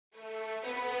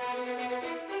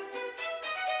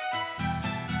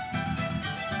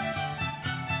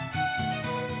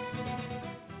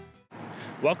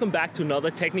Welcome back to another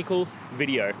technical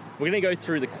video. We're gonna go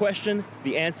through the question,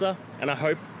 the answer, and I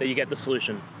hope that you get the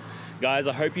solution. Guys,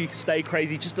 I hope you stay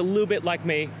crazy just a little bit like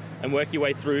me and work your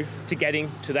way through to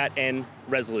getting to that end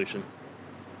resolution.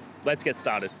 Let's get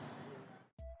started.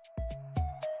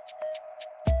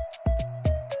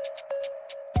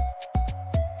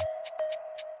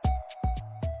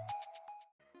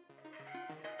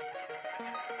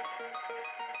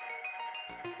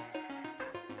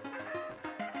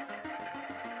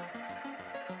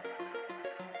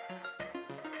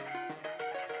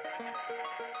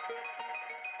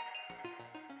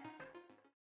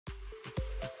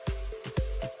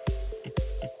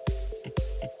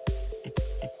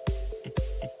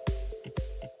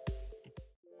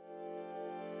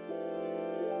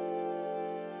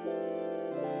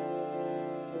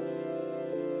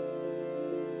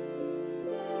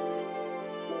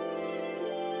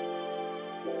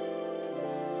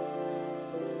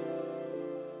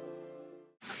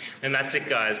 And that's it,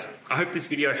 guys. I hope this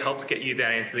video helped get you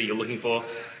that answer that you're looking for.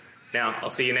 Now, I'll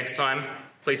see you next time.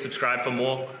 Please subscribe for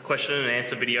more question and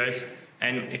answer videos.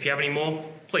 And if you have any more,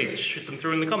 please just shoot them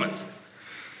through in the comments.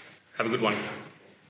 Have a good one.